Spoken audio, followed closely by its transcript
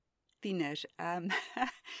tieners.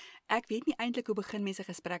 Ek weet nie eintlik hoe begin mense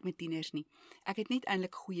gesprek met tieners nie. Ek het net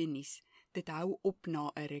eintlik goeie nuus. Dit hou op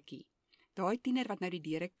na 'n rukkie. Daai tiener wat nou die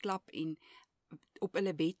deure klap en op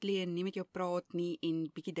hulle bed lê en nie met jou praat nie en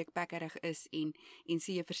bietjie dikbekkerig is en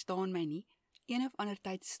sê jy verstaan my nie, een of ander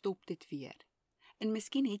tyd stop dit weer. En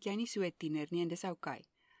miskien het jy nie so 'n tiener nie en dis oukei.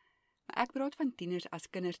 Maar ek praat van tieners as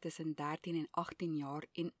kinders tussen 13 en 18 jaar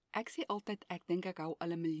en ek sê altyd ek dink ek hou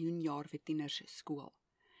al 'n miljoen jaar vir tieners skool.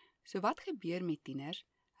 So wat gebeur met tieners?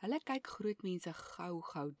 Hulle kyk groot mense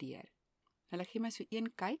gou deur. Hulle gee my so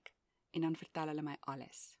een kyk en dan vertel hulle my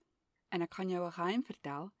alles. En ek gaan jou 'n geheim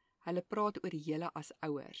vertel, hulle praat oor julle as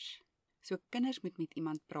ouers. So kinders moet met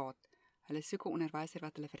iemand praat. Hulle soek 'n onderwyser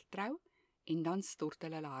wat hulle vertrou en dan stort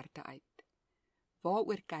hulle harte uit.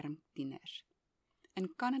 Waaroor kerm tieners?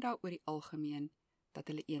 In Kanada oor die algemeen dat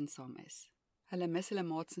hulle eensaam is. Hulle mis hulle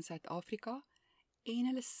maats in Suid-Afrika en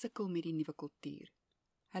hulle sukkel met die nuwe kultuur.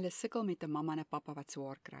 Hulle sukkel met 'n mamma en 'n pappa wat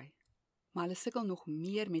swaar kry. Maar hulle sukkel nog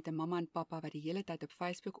meer met 'n mamma en pappa wat die hele tyd op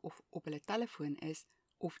Facebook of op hulle telefoon is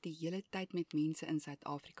of die hele tyd met mense in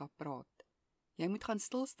Suid-Afrika praat. Jy moet gaan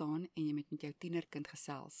stil staan en jy moet met jou tienerkind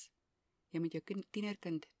gesels. Jy moet jou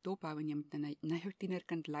tienerkind dophou en jy moet na jou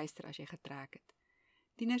tienerkind luister as jy getrek het.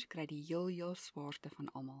 Tieners kry die heel swaarste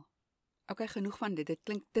van almal. Okay, genoeg van dit. Dit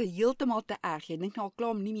klink heeltemal te erg. Jy dink nou al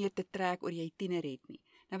klaar om nie meer te trek oor jy tiener het nie.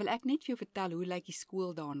 Nou wil ek net vir jou vertel hoe lyk die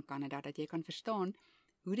skool daar in Kanada, dat jy kan verstaan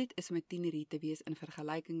hoe dit is om 'n tiener hier te wees in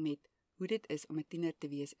vergelyking met hoe dit is om 'n tiener te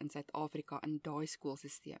wees in Suid-Afrika in daai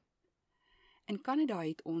skoolstelsel. In Kanada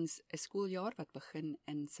het ons 'n skooljaar wat begin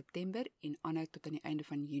in September en aanhou tot aan die einde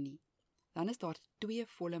van Junie. Dan is daar 2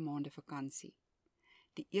 volle maande vakansie.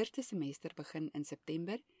 Die eerste semester begin in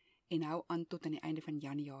September en hou aan tot aan die einde van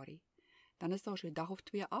Januarie. Dan is daar so 'n dag of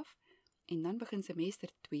 2 af en dan begin semester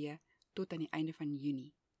 2 tot aan die einde van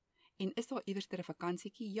Junie. En is daar iewers 'n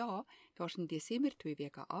vakansietjie? Ja, daar's in Desember 2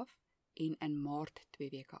 weke af en in Maart 2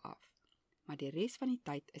 weke af. Maar die res van die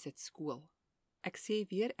tyd is dit skool. Ek sê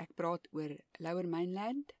weer, ek praat oor Lower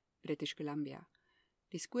Mainland, British Columbia.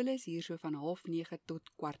 Die skole is hier so van 8:30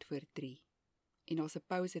 tot 3:15. En daar's 'n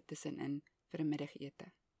pouse tussenin vir 'n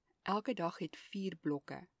middagete. Elke dag het 4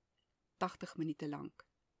 blokke, 80 minute lank.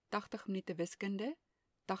 80 minute wiskunde,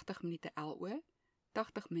 80 minute LO,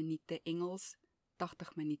 80 minute Engels,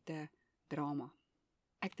 80 minute drama.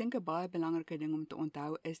 Ek dink 'n baie belangrike ding om te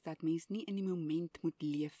onthou is dat mens nie in die moment moet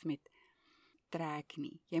leef met trek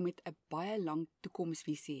nie. Jy moet 'n baie lang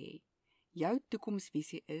toekomsvisie hê. Jou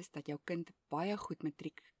toekomsvisie is dat jou kind baie goed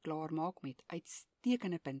matriek klaar maak met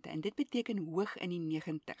uitstekende punte en dit beteken hoog in die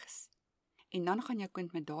 90's. En dan gaan jou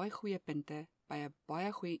kind met daai goeie punte by 'n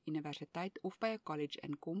baie goeie universiteit of by 'n college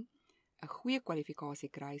inkom, 'n goeie kwalifikasie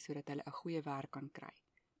kry sodat hulle 'n goeie werk kan kry.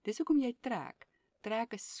 Dis hoekom jy trek.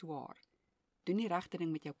 Trek is swaar. Doen die regte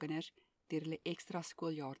ding met jou kinders deur hulle ekstra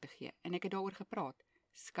skooljaar te gee. En ek het daaroor gepraat.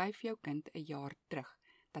 Skuif jou kind 'n jaar terug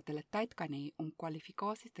dat hulle tyd kan hê om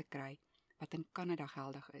kwalifikasies te kry wat in Kanada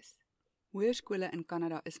geldig is. Hoërskole in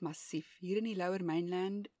Kanada is massief. Hier in die Lower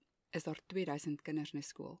Mainland is daar 2000 kinders in 'n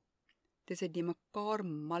skool. Dis 'n mekaar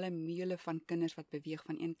malle meule van kinders wat beweeg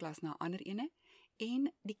van een klas na 'n ander ene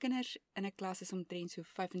en die kinders in 'n klas is omtrent so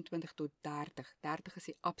 25 tot 30. 30 is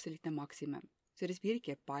die absolute maksimum. So dis weer 'n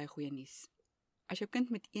keer baie goeie nuus. As jou kind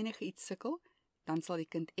met enige iets sukkel, dan sal die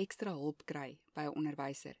kind ekstra hulp kry by 'n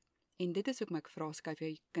onderwyser. En dit is hoekom ek vra skuif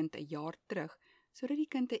jou kind 'n jaar terug sodat die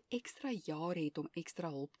kind 'n ekstra jaar het om ekstra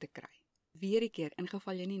hulp te kry. Weer 'n keer, in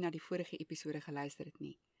geval jy nie na die vorige episode geluister het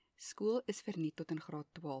nie. Skool is verniet tot in graad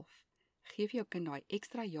 12. Geef jou kind daai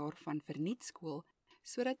ekstra jaar van verniet skool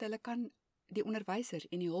sodat hulle kan die onderwysers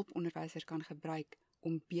en die hulponderwysers kan gebruik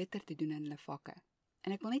om beter te doen in hulle vakke.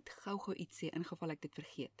 En ek wil net gou-gou iets sê in geval ek dit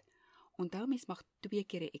vergeet. Onthou mens mag 2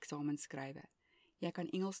 keer 'n eksamen skrywe. Jy kan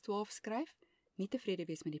Engels 12 skryf, nie tevrede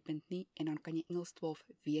wees met die punt nie en dan kan jy Engels 12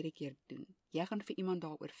 weer 'n keer doen. Jy gaan vir iemand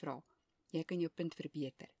daaroor vra. Jy kan jou punt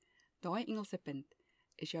verbeter. Daai Engelse punt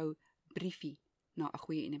is jou briefie na 'n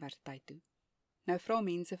goeie universiteit toe. Nou vra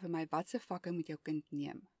mense vir my, watse vakke moet jou kind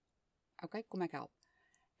neem? Okay, kom ek help.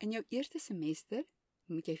 In jou eerste semester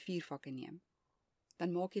moet jy 4 vakke neem.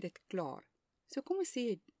 Dan maak jy dit klaar. So kom ons sê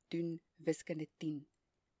jy doen wiskunde 10.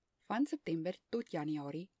 Van September tot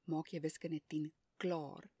Januarie maak jy wiskunde 10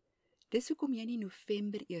 klaar. Dis hoekom jy nie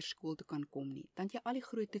November eers skool toe kan kom nie. Dan jy al die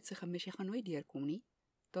groot toetse gemis, jy gaan nooit deurkom nie.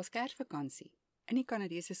 Daar's Kersvakansie. In die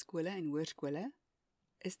Kanadese skole en hoërskole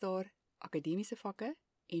is daar akademiese vakke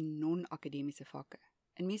en non-akademiese vakke.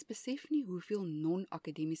 En mens besef nie hoeveel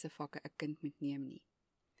non-akademiese vakke 'n kind moet neem nie.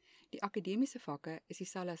 Die akademiese vakke is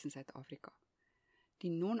dieselfde as in Suid-Afrika. Die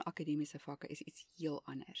non-akademiese vakke is iets heel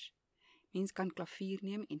anders. Mens kan klavier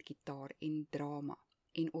neem en gitaar en drama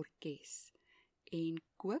en orkes en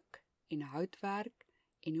kook en houtwerk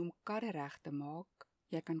en hoe om karre reg te maak.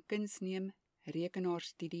 Jy kan kuns neem,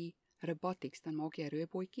 rekenaarstudie, robotics, dan maak jy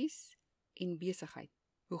robotjies en besigheid.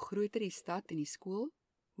 Hoe groter die stad en die skool,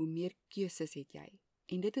 hoe meer keuses het jy.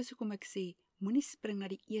 En dit is hoekom ek sê, moenie spring na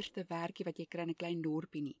die eerste werkie wat jy kry in 'n klein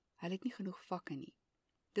dorpie nie. Hulle het nie genoeg vakke nie.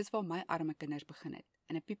 Dis waar my arme kinders begin het,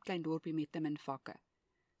 in 'n piepklein dorpie met te min vakke.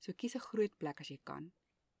 So kies 'n groot plek as jy kan.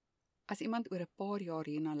 As iemand oor 'n paar jaar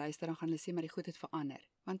hierna luister, dan gaan hulle sê maar die goed het verander,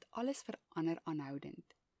 want alles verander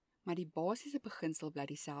aanhoudend. Maar die basiese beginsel bly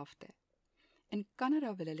dieselfde. In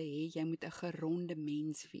Kanada wil hulle hê jy moet 'n geronde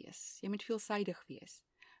mens wees. Jy moet veelsidig wees.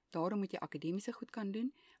 Daarom moet jy akademiese goed kan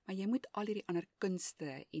doen, maar jy moet al hierdie ander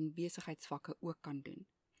kunste en besigheidsvakke ook kan doen.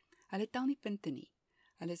 Hulle tel nie punte nie.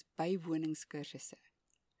 Hulle is bywoningskursusse.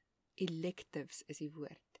 Electives is die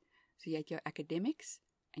woord. So jy het jou academics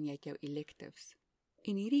en jy het jou electives.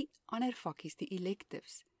 En hierdie ander vakkies, die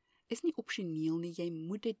electives, is nie opsioneel nie, jy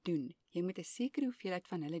moet dit doen. Jy moet 'n sekere hoeveelheid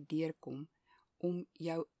van hulle deurkom om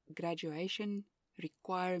jou graduation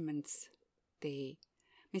requirements te hê.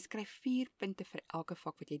 Mens kry 4 punte vir elke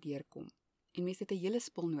vak wat jy deurkom. En mens het 'n hele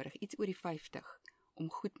spul nodig, iets oor die 50, om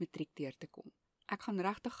goed matriek deur te kom. Ek gaan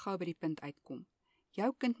regtig gou by die punt uitkom.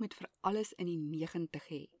 Jou kind moet vir alles in die 90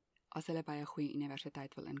 hê, as hulle by 'n goeie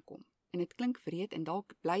universiteit wil inkom. En dit klink wreed en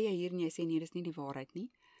dalk bly jy hier en jy sê nee, dis nie die waarheid nie.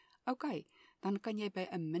 OK, dan kan jy by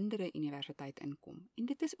 'n mindere universiteit inkom. En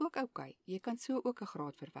dit is ook OK, jy kan so ook 'n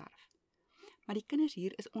graad verwerf. Maar die kinders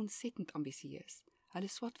hier is ontsettend ambisieus. Hulle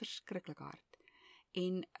swat verskriklik hard.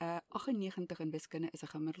 En 'n 98 in wiskunde is 'n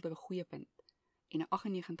gemiddelde goeie punt. En 'n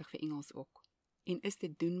 98 vir Engels ook. En is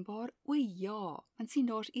dit doenbaar? O ja, want sien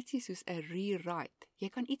daar's ietsie soos 'n rewrite. Jy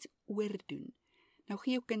kan iets oordoen. Nou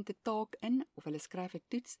gee jou kind 'n taak in of hulle skryf 'n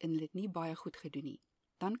toets en hulle het nie baie goed gedoen nie.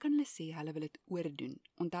 Dan kan hulle sê hulle wil dit oordoen.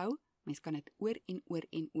 Onthou, mens kan dit oor en oor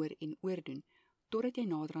en oor en oor doen totdat jy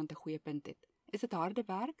naderhand 'n goeie punt het. Is dit harde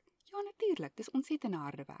werk? Ja, natuurlik, dis ontsettend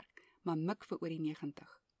harde werk, maar mik vir oor die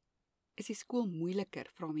 90. Is die skool moeiliker,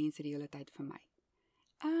 vra mense die hele tyd vir my.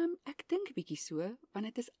 Ek dink 'n bietjie so, want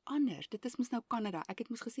dit is anders. Dit is mos nou Kanada. Ek het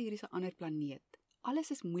mos gesê hier is 'n ander planeet.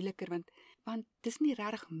 Alles is moeiliker want dis nie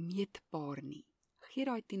regtig meetbaar nie. Gee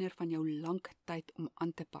daai tiener van jou lank tyd om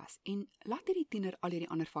aan te pas en laat hierdie tiener al hierdie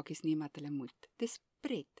ander vakkies neem wat hulle moet. Dis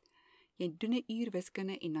pret. Jy doen 'n uur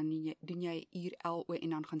wiskunde en dan doen jy 'n uur LO en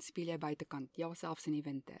dan gaan speel jy buitekant, ja selfs in die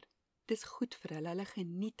winter. Dis goed vir hulle. Hulle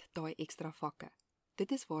geniet daai ekstra vakke.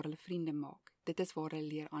 Dit is waar hulle vriende maak. Dit is waar hulle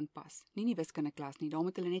leer aanpas. Nie in die wiskunde klas nie, daar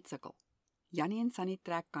moet hulle net sukkel. Jannie en Sunny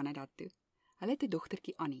trek Kanada toe. Hulle het 'n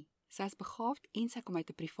dogtertjie Annie. Sy is begaafd en sy kom uit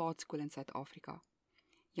 'n privaat skool in Suid-Afrika.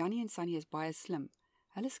 Jannie en Sunny is baie slim.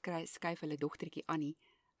 Hulle skuif hulle dogtertjie Annie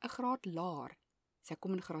 'n graad laer. Sy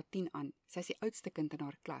kom in graad 10 aan. Sy is die oudste kind in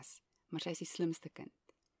haar klas, maar sy is die slimste kind.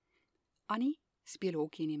 Annie speel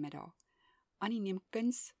hokkie in die middag. Annie neem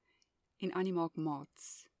kuns en Annie maak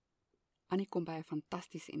maats. Annie kom by 'n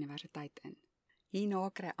fantastiese universiteit in. Hierna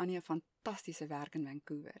kry Annie 'n fantastiese werk in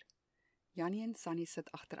Vancouver. Jannie en Sunny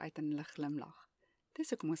sit agteruit en hulle glimlag. Dis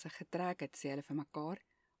hoekom ons getrek het, sê hulle vir mekaar.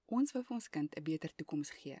 Ons wou vir ons kind 'n beter toekoms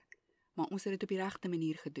gee, maar ons het dit op die regte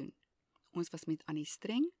manier gedoen. Ons was met Annie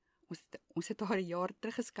streng, ons het haar 'n jaar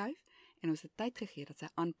teruggeskuif en ons het tyd gegee dat sy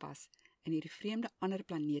aanpas in hierdie vreemde ander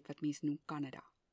planeet wat mense noem Kanada.